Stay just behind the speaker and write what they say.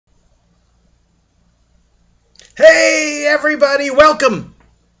Hey everybody, welcome,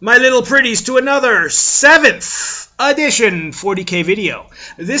 my little pretties, to another 7th edition 40K video.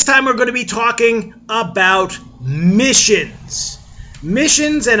 This time we're going to be talking about missions.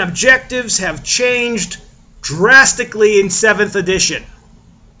 Missions and objectives have changed drastically in 7th edition.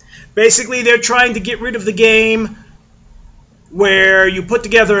 Basically, they're trying to get rid of the game where you put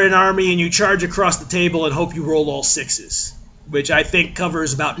together an army and you charge across the table and hope you roll all sixes, which I think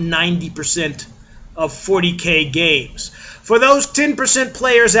covers about 90% of 40K games. For those 10%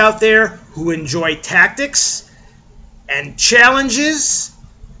 players out there who enjoy tactics and challenges,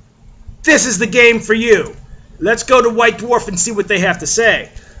 this is the game for you. Let's go to White Dwarf and see what they have to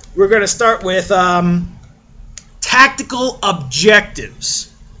say. We're going to start with tactical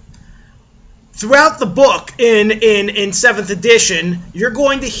objectives. Throughout the book in 7th edition, you're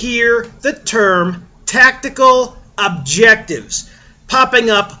going to hear the term tactical objectives popping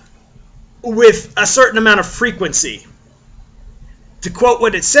up with a certain amount of frequency. To quote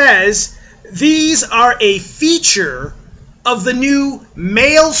what it says, these are a feature of the new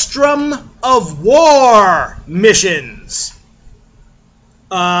Maelstrom of War missions.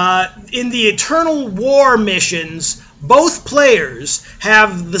 In the Eternal War missions, both players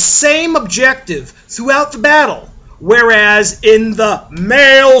have the same objective throughout the battle, whereas in the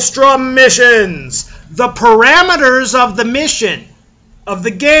Maelstrom missions, the parameters of the mission, of the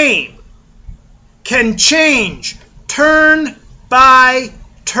game, can change turn by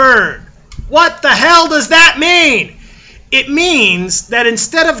turn. What the hell does that mean? It means that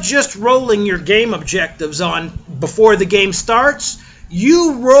instead of just rolling your game objectives on before the game starts,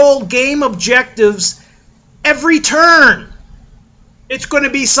 you roll game objectives every turn. It's going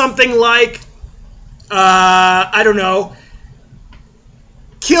to be something like, I don't know,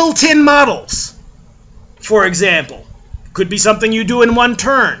 kill 10 models, for example. Could be something you do in one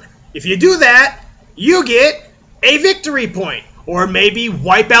turn. If you do that, you get a victory point, or maybe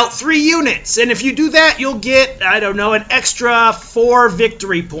wipe out 3 units. And if you do that, you'll get, I don't know, an extra 4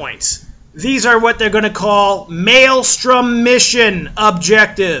 victory points. These are what they're going to call Maelstrom mission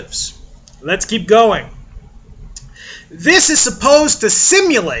objectives. Let's keep going. This is supposed to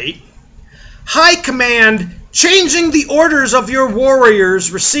simulate high command changing the orders of your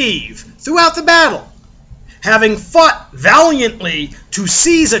warriors receive throughout the battle. Having fought valiantly to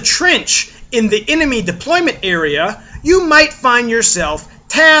seize a trench in the enemy deployment area, you might find yourself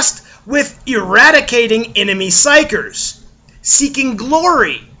tasked with eradicating enemy psychers, seeking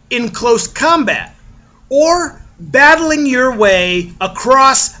glory in close combat, or battling your way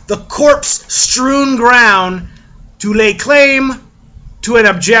across the corpse-strewn ground to lay claim to an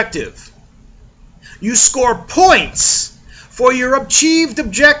objective. You score points for your achieved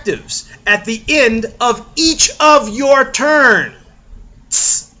objectives at the end of each of your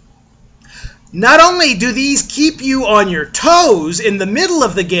turns. Not only do these keep you on your toes in the middle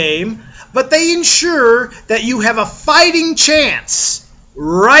of the game, but they ensure that you have a fighting chance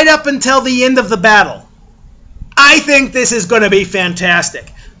right up until the end of the battle. I think this is going to be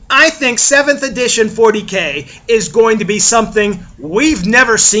fantastic. I think 7th edition 40K is going to be something we've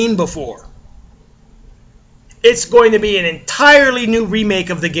never seen before. It's going to be an entirely new remake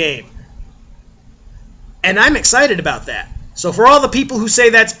of the game. And I'm excited about that. So for all the people who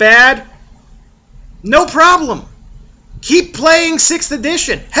say that's bad, no problem. Keep playing 6th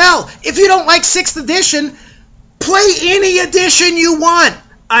edition. Hell, if you don't like 6th edition, play any edition you want.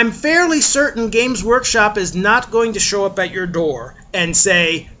 I'm fairly certain Games Workshop is not going to show up at your door and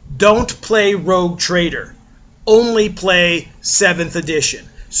say, don't play Rogue Trader. Only play 7th edition.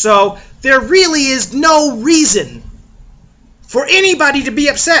 So there really is no reason for anybody to be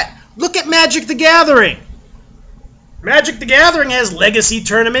upset. Look at Magic the Gathering. Magic the Gathering has legacy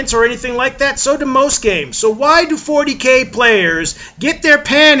tournaments or anything like that. So do most games. So why do 40K players get their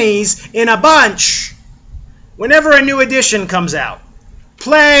panties in a bunch whenever a new edition comes out?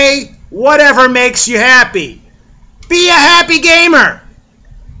 Play whatever makes you happy. Be a happy gamer.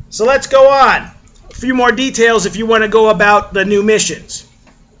 So let's go on. A few more details if you want to go about the new missions.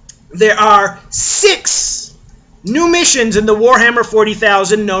 There are 6 new missions in the Warhammer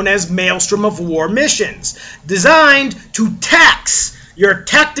 40,000 known as Maelstrom of War missions, designed to tax your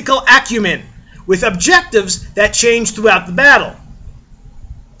tactical acumen with objectives that change throughout the battle.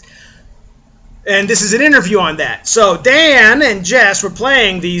 And this is an interview on that. So Dan and Jess were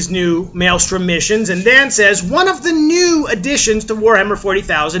playing these new Maelstrom missions, and Dan says, one of the new additions to Warhammer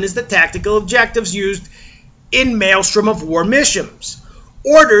 40,000 is the tactical objectives used in Maelstrom of War missions.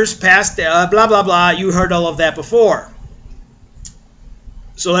 Orders passed, blah, blah, blah. You heard all of that before.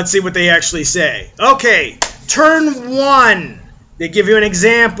 So let's see what they actually say. Okay, turn 1. They give you an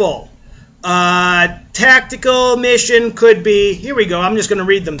example. Tactical mission could be, here we go, I'm just going to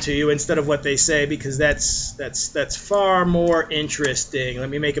read them to you instead of what they say because that's far more interesting. Let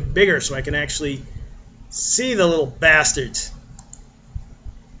me make it bigger so I can actually see the little bastards.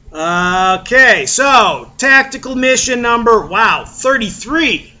 Okay, so tactical mission number, wow,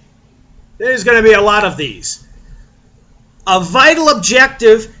 33. There's going to be a lot of these. A vital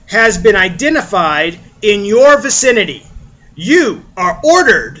objective has been identified in your vicinity. You are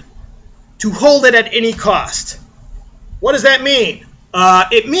ordered to hold it at any cost. What does that mean?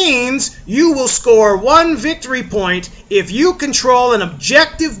 It means you will score 1 victory point if you control an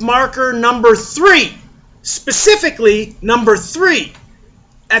objective marker number 3, specifically number 3,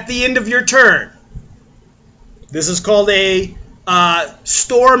 at the end of your turn. This is called a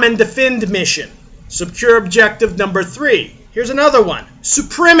storm and defend mission. Secure objective number 3. Here's another one.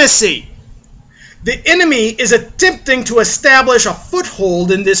 Supremacy. The enemy is attempting to establish a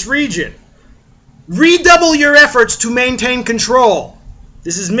foothold in this region. Redouble your efforts to maintain control.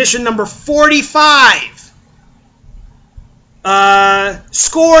 This is mission number 45.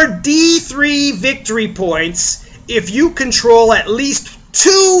 Score D3 victory points if you control at least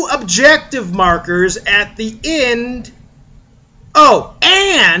 2 objective markers at the end. Oh,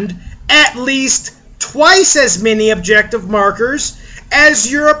 and at least twice as many objective markers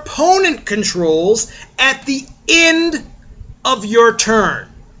as your opponent controls at the end of your turn.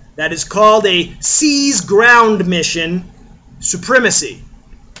 That is called a seize ground mission, supremacy.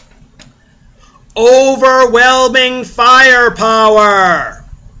 Overwhelming firepower.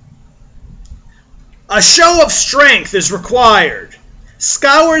 A show of strength is required.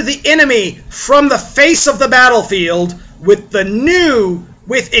 Scour the enemy from the face of the battlefield with the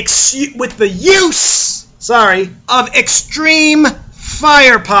use of extreme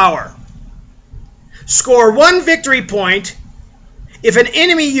firepower. Score 1 victory point if an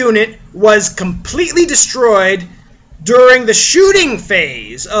enemy unit was completely destroyed during the shooting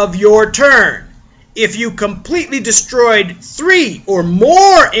phase of your turn. If you completely destroyed 3 or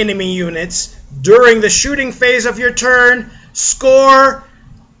more enemy units during the shooting phase of your turn, score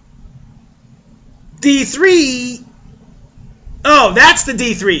D3. Oh, that's the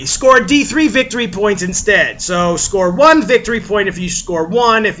D3. Score D3 victory points instead. So score 1 victory point if you score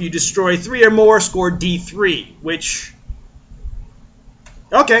 1. If you destroy 3 or more, score D3, which...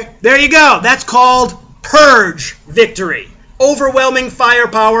 Okay, there you go. That's called Purge Victory. Overwhelming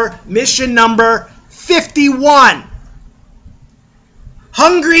firepower, mission number 51.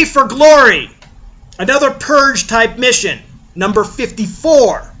 Hungry for Glory. Another Purge type mission, number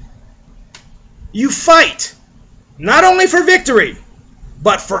 54. You fight, not only for victory,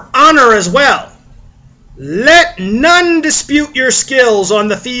 but for honor as well. Let none dispute your skills on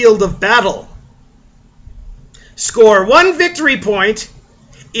the field of battle. Score 1 victory point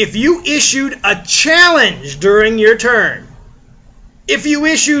if you issued a challenge during your turn. If you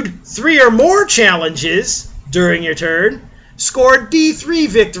issued 3 or more challenges during your turn, score D3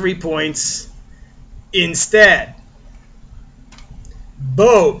 victory points instead.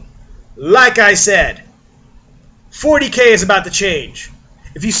 Boom. Like I said, 40K is about to change.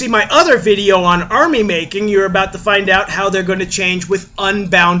 If you see my other video on army making, you're about to find out how they're going to change with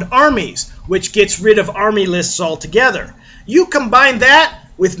Unbound Armies, which gets rid of army lists altogether. You combine that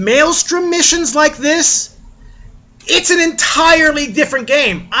with Maelstrom missions like this, it's an entirely different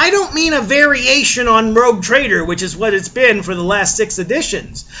game. I don't mean a variation on Rogue Trader, which is what it's been for the last 5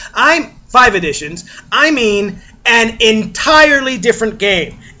 editions. I mean an entirely different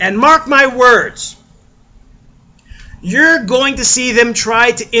game. And mark my words, you're going to see them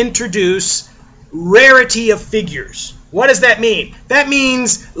try to introduce rarity of figures. What does that mean? That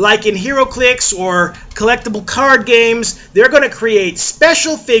means, like in HeroClix or collectible card games, they're going to create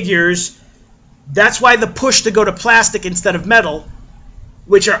special figures. That's why the push to go to plastic instead of metal,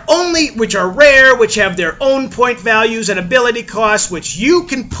 which are rare, which have their own point values and ability costs, which you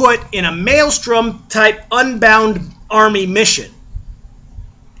can put in a Maelstrom type Unbound Army mission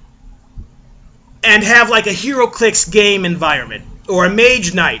and have like a HeroClix game environment or a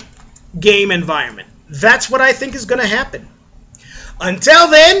Mage Knight game environment. That's what I think is going to happen. Until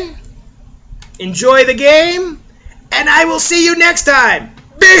then, enjoy the game, and I will see you next time.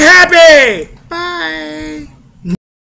 Be happy! Bye!